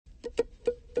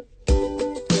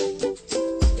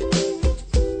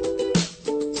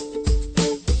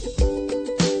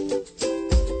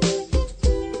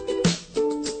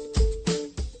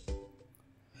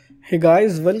Hey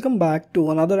guys, welcome back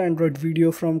to another Android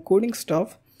video from Coding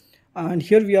Stuff, and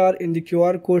here we are in the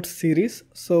QR code series.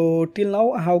 So till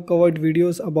now I have covered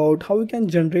videos about how we can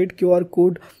generate QR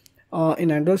code in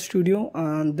Android Studio,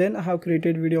 and then I have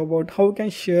created video about how we can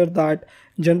share that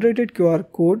generated QR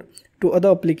code to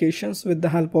other applications with the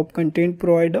help of content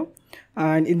provider.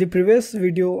 And in the previous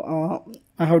video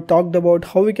I have talked about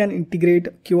how we can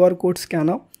integrate QR code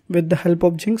scanner with the help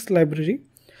of Jinx library.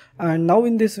 And now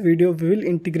in this video we will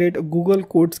integrate a Google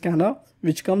Code Scanner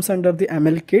which comes under the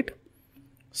ML kit.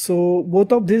 So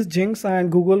both of these Jinx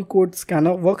and Google Code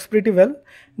Scanner works pretty well,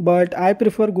 but I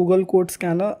prefer Google Code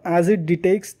Scanner as it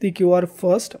detects the QR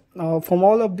first from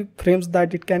all of the frames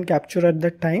that it can capture at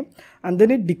that time, and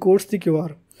then it decodes the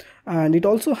QR. And it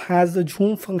also has the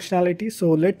zoom functionality.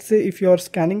 So let's say if you are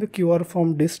scanning a QR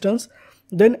from distance,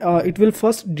 then it will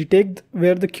first detect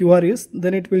where the QR is,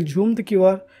 then it will zoom the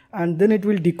QR, and then it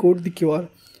will decode the QR.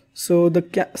 So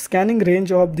the scanning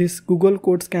range of this Google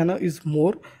Code Scanner is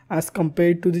more as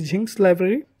compared to the Jinx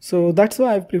library. So that's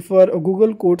why I prefer a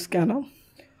Google Code Scanner.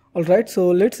 Alright,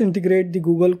 so let's integrate the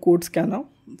Google Code Scanner.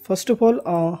 First of all,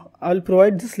 I'll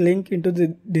provide this link into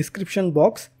the description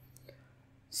box.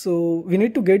 So we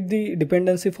need to get the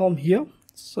dependency from here.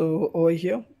 So over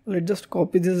here, let's just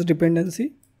copy this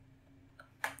dependency.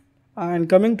 And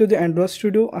coming to the Android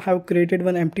Studio, I have created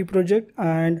one empty project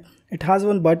and it has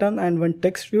one button and one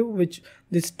text view, which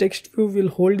this text view will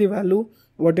hold the value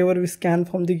whatever we scan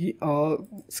from the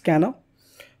scanner.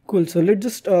 Cool. So let's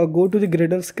just go to the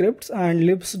Gradle scripts and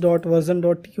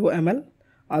libs.version.uml.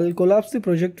 I'll collapse the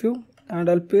project view and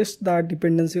I'll paste that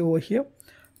dependency over here.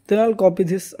 Then I'll copy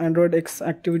this Android X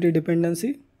activity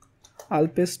dependency. I'll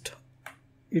paste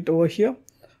it over here.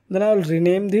 Then I'll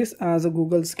rename this as a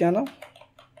Google Scanner.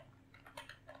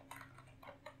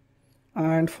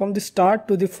 And from the start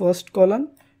to the first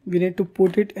column, we need to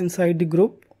put it inside the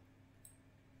group.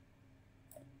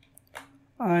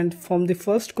 And from the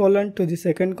first column to the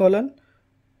second column,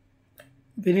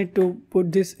 we need to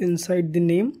put this inside the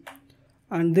name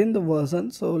and then the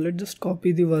version. So let's just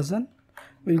copy the version.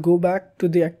 We'll go back to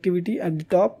the activity at the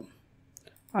top.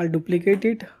 I'll duplicate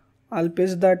it. I'll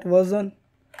paste that version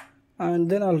and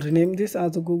then I'll rename this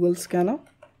as a Google Scanner.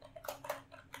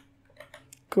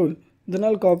 Cool. Then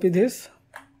I'll copy this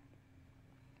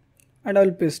and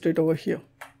I'll paste it over here.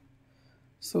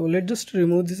 So let's just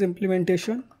remove this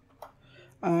implementation,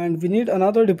 and we need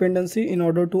another dependency in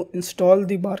order to install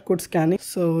the barcode scanning.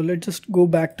 So let's just go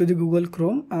back to the Google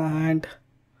Chrome and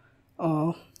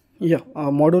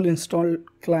module install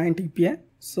client API.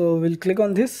 So we'll click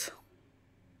on this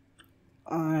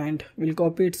and we'll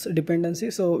copy its dependency.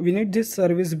 So we need this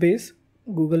service base,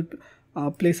 Google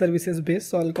Play Services base.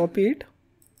 So I'll copy it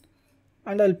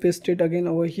and I'll paste it again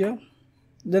over here.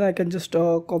 Then I can just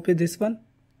copy this one,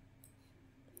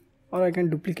 or I can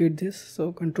duplicate this.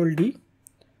 So Control D,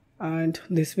 and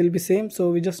this will be same.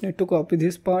 So we just need to copy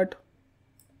this part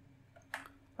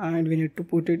and we need to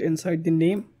put it inside the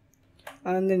name,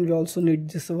 and then we also need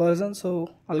this version.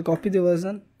 So I'll copy the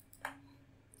version,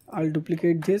 I'll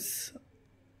duplicate this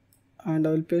and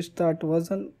I'll paste that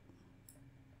version,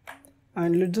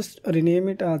 and let's just rename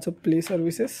it as a Play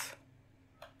Services.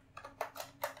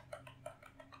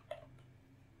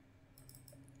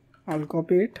 I'll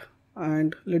copy it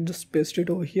and let's just paste it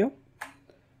over here,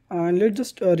 and let's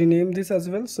just rename this as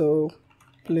well. So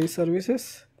Play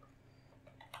Services,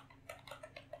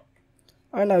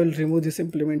 and I will remove this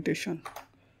implementation.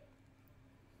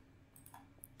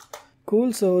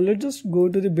 Cool. So let's just go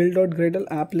to the build.gradle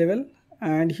app level,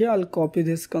 and here I'll copy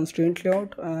this constraint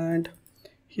layout, and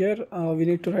here we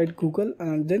need to write Google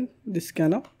and then the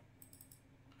scanner,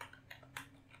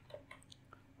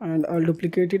 and I'll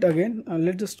duplicate it again, and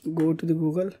let's just go to the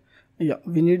Google.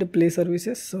 We need a Play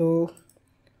Services. So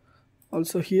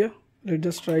also here let's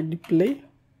just write the Play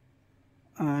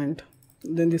and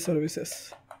then the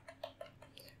services.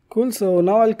 Cool. So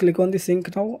now I'll click on the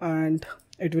sync now and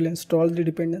it will install the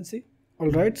dependency.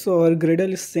 Alright, so our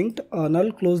Gradle is synced. Now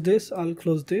I'll close this, I'll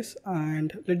close this,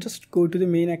 and let's just go to the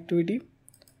main activity.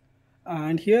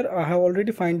 And here I have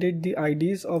already finded the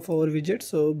IDs of our widgets,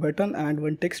 so button and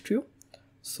one text view.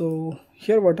 So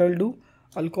here what I'll do,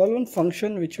 I'll call one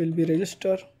function which will be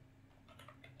register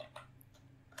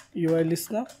UI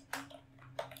listener,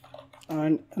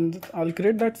 and I'll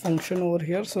create that function over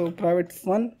here. So private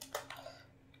fun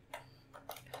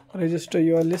register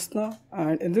UI listener,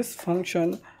 and in this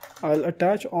function I'll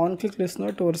attach on click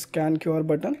listener to our scan QR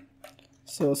button.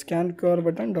 So scan QR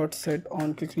button dot set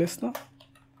on click listener.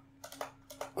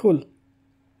 Cool.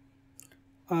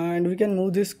 And we can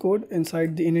move this code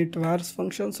inside the init vars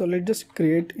function. So let's just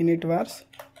create init vars.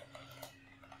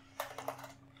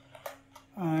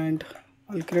 and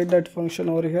I'll create that function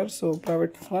over here. So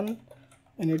private fun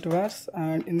init vars,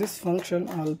 and in this function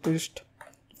I'll paste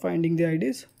finding the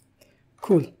IDs.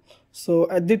 Cool. So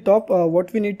at the top,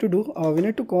 what we need to do, we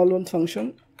need to call one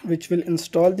function which will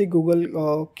install the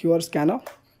Google QR scanner.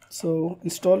 So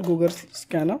install Google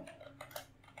scanner,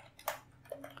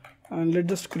 and let's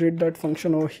just create that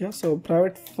function over here. So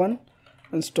private fun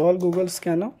install Google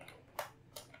scanner,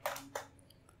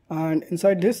 and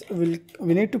inside this we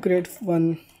need to create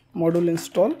one module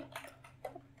install,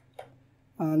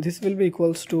 and this will be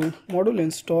equals to module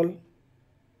install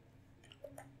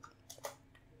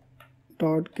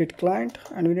dot get client,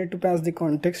 and we need to pass the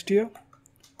context here.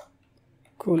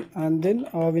 Cool. And then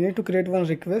we need to create one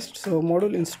request. So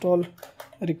module install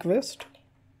request,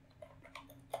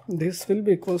 this will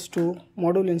be equals to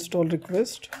module install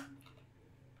request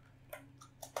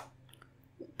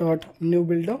dot new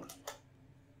builder,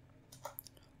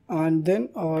 and then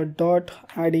dot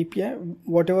add API,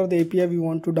 whatever the API we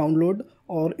want to download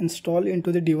or install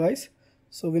into the device.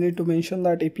 So we need to mention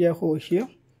that API over here.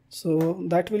 So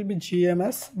that will be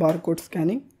GMS barcode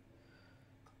scanning,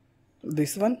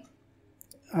 this one.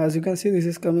 As you can see, this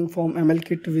is coming from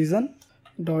MLKit Vision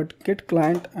dot get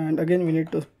client, and again we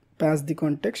need to pass the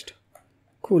context.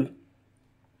 Cool.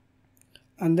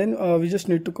 And then we just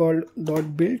need to call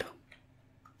dot build.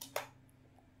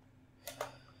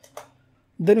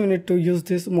 Then we need to use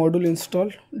this module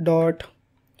install dot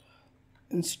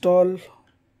install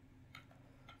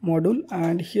module,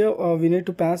 and here we need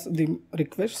to pass the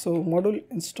request. So module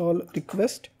install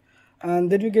request,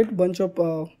 and then we get bunch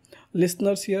of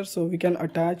listeners here. So we can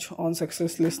attach on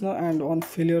success listener and on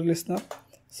failure listener.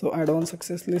 So add on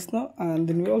success listener, and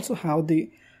then we also have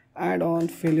the add on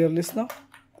failure listener,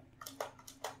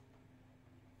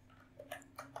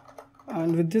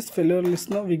 and with this failure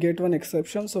listener we get one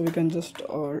exception, so we can just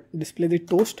display the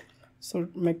toast. So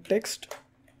make text,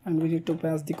 and we need to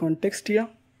pass the context here,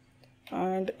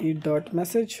 and e dot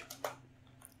message,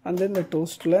 and then the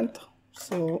toast length.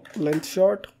 So length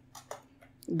short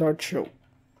dot show.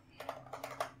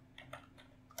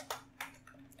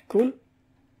 Cool.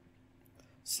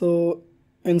 So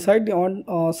inside the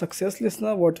on success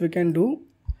listener, what we can do,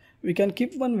 we can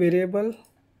keep one variable.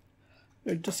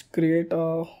 Let's just create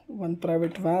one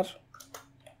private var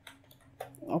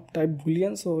of type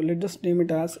boolean. So let's just name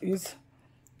it as is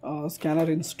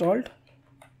scanner installed.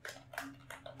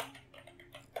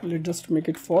 Let's just make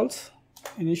it false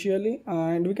initially,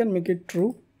 and we can make it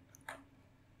true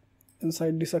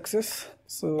inside the success.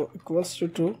 So equals to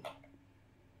true,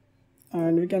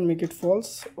 and we can make it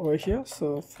false over here.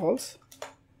 So false.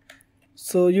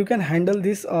 So you can handle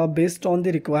this based on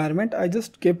the requirement. I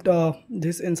just kept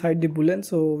this inside the boolean,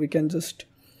 so we can just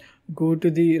go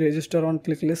to the register on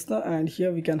click listener, and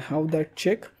here we can have that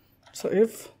check. So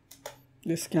if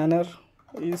the scanner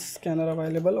is scanner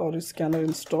available or is scanner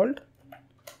installed,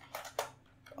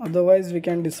 otherwise we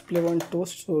can display one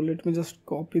toast. So let me just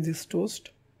copy this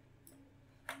toast,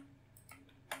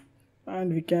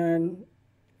 and we can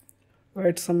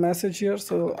write some message here.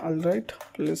 So I'll write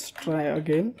let's try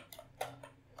again.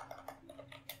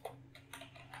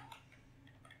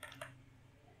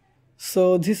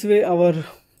 So this way our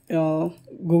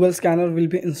Google scanner will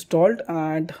be installed,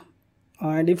 and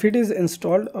if it is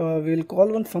installed, we'll call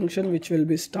one function which will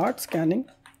be start scanning.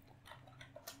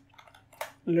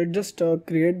 Let's just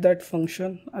create that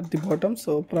function at the bottom.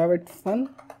 So private fun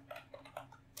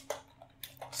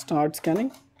start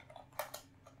scanning.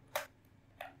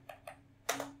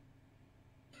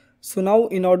 So now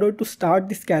in order to start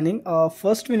the scanning,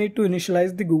 first we need to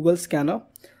initialize the Google scanner.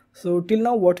 So till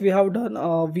now what we have done,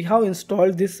 we have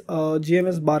installed this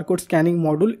GMS barcode scanning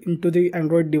module into the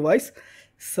Android device.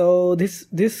 So this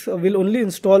will only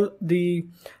install the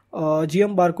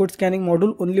GM barcode scanning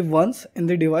module only once in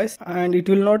the device, and it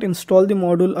will not install the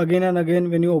module again and again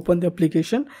when you open the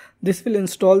application. This will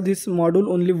install this module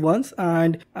only once,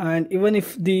 and even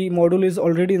if the module is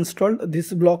already installed,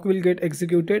 this block will get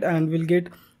executed and will get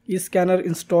eScanner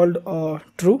installed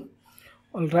true.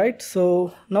 Alright,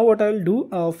 so now what I will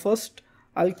do, first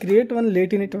I'll create one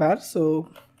late init var. So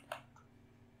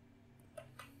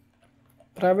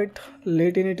private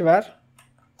late init var,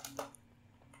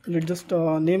 let's just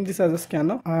name this as a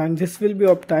scanner, and this will be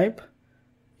of type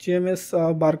GMS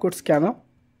barcode scanner.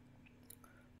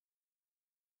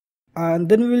 And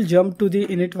then we will jump to the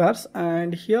init vars,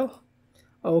 and here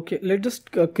okay, let's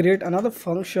just create another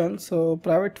function. So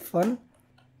private fun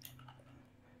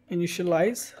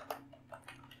initialize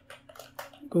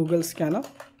Google scanner,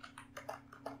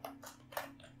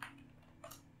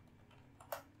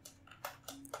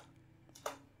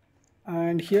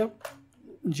 and here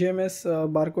GMS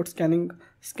barcode scanning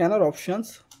scanner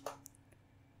options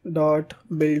dot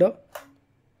builder,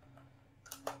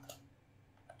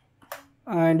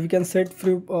 and we can set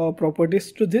few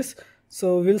properties to this.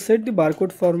 So we'll set the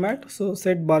barcode format, so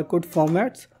set barcode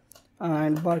formats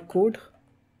and barcode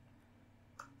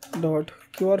dot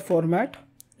QR format.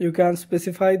 You can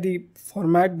specify the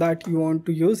format that you want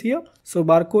to use here, so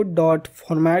barcode dot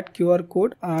format QR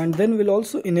code. And then we'll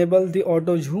also enable the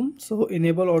auto zoom, so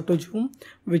enable auto zoom,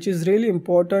 which is really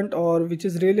important or which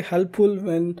is really helpful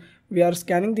when we are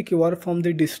scanning the QR from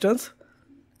the distance.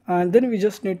 And then we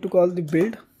just need to call the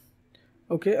build.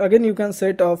 Okay, again you can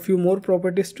set a few more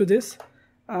properties to this,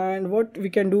 and what we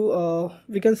can do,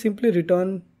 we can simply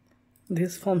return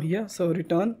this from here, so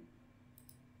return,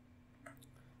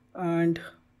 and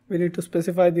we need to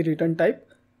specify the return type.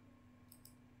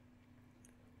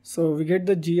 So we get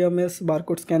the GMS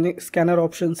barcode scanner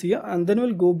options here, and then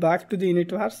we'll go back to the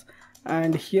initVars,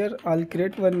 and here I'll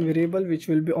create one variable which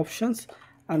will be options,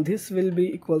 and this will be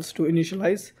equals to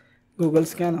initialize Google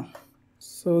Scanner.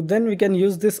 So then we can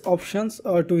use this options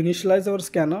to initialize our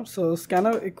scanner. So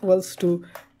scanner equals to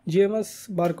GMS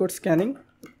barcode scanning,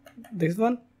 this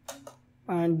one,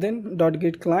 and then dot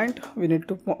get client, we need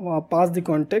to pass the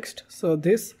context, so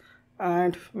this,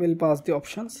 and we'll pass the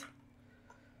options.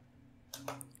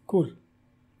 Cool.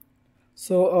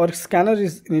 So our scanner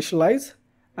is initialized,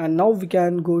 and now we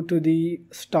can go to the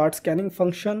start scanning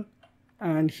function,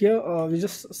 and here we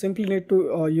just simply need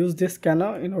to use this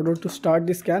scanner in order to start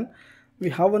the scan. We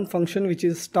have one function which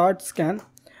is start scan,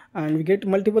 and we get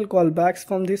multiple callbacks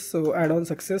from this. So add-on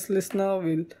success listener,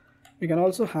 we can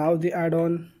also have the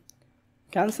add-on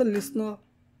cancel listener,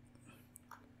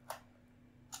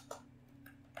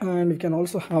 and we can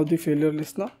also have the failure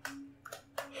listener.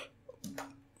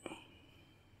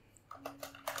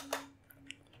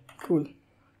 Cool.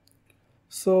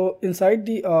 So inside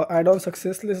the add-on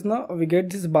success listener we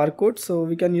get this barcode, so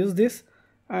we can use this,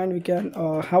 and we can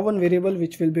have one variable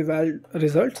which will be val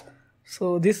results.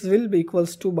 So this will be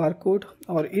equals to barcode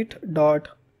or it dot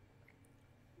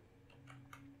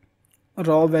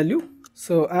raw value.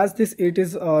 So as this it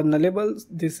is nullable,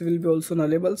 this will be also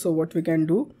nullable. So what we can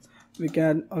do, we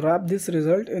can wrap this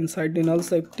result inside the null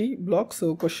safety block.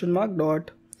 So question mark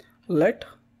dot let,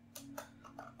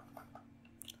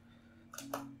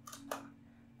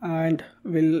 and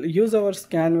we'll use our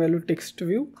scan value text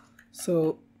view.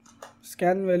 So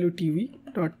scan value tv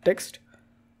dot text,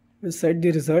 we'll set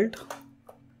the result.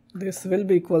 This will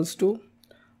be equals to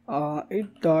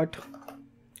it dot,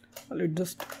 let's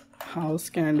just have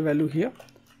scan value here,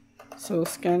 so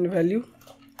scan value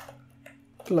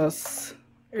plus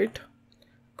it.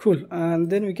 Cool. And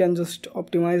then we can just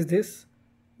optimize this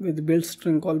with build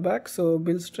string callback. So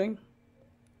build string,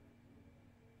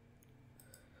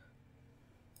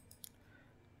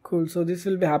 cool. So this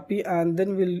will be happy, and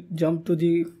then we'll jump to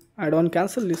the add-on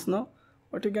cancel listener.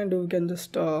 What you can do, we can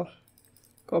just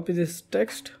copy this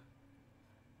text,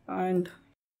 and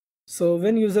so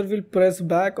when user will press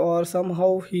back or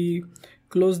somehow he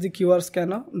close the QR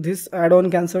scanner, this add-on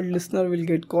cancelled listener will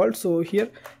get called. So here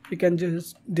we can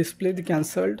just display the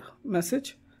cancelled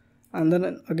message, and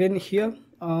then again here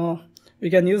we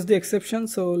can use the exception.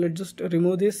 So let's just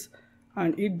remove this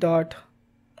and it dot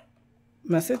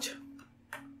message.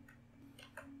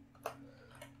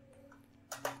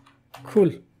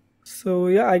 Cool. So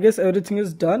yeah, I guess everything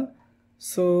is done.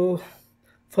 So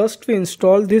first we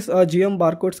install this GM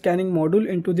barcode scanning module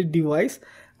into the device,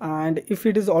 and if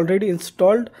it is already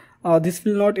installed, this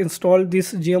will not install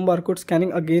this GM barcode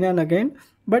scanning again and again,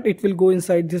 but it will go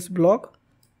inside this block.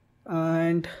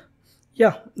 And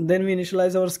yeah, then we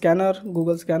initialize our scanner,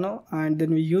 Google Scanner, and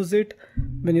then we use it.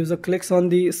 When user clicks on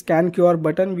the scan QR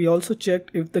button, we also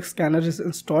checked if the scanner is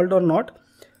installed or not,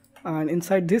 and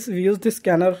inside this we use the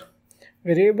scanner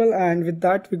variable, and with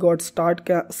that we got start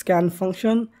scan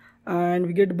function, and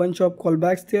we get a bunch of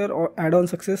callbacks there, or add-on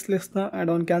success listener,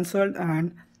 add-on cancelled,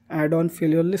 and add-on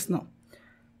failure listener.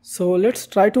 So let's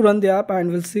try to run the app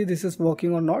and we'll see this is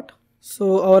working or not.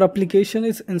 So our application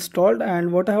is installed,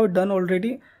 and what I have done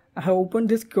already, I have opened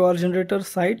this QR generator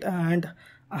site and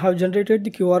I have generated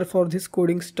the QR for this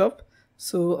coding stuff.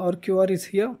 So our QR is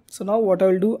here. So now what I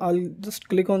will do, I'll just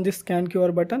click on this scan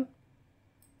QR button,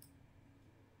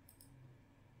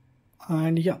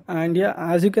 and yeah,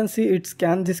 as you can see, it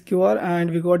scanned this QR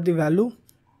and we got the value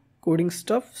coding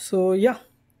stuff. So yeah,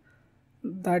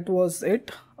 that was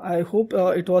it. I hope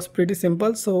it was pretty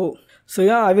simple. So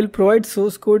yeah, I will provide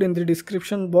source code in the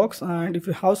description box, and if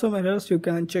you have some errors you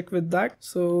can check with that.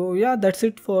 So yeah, that's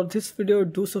it for this video.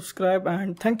 Do subscribe,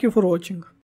 and thank you for watching.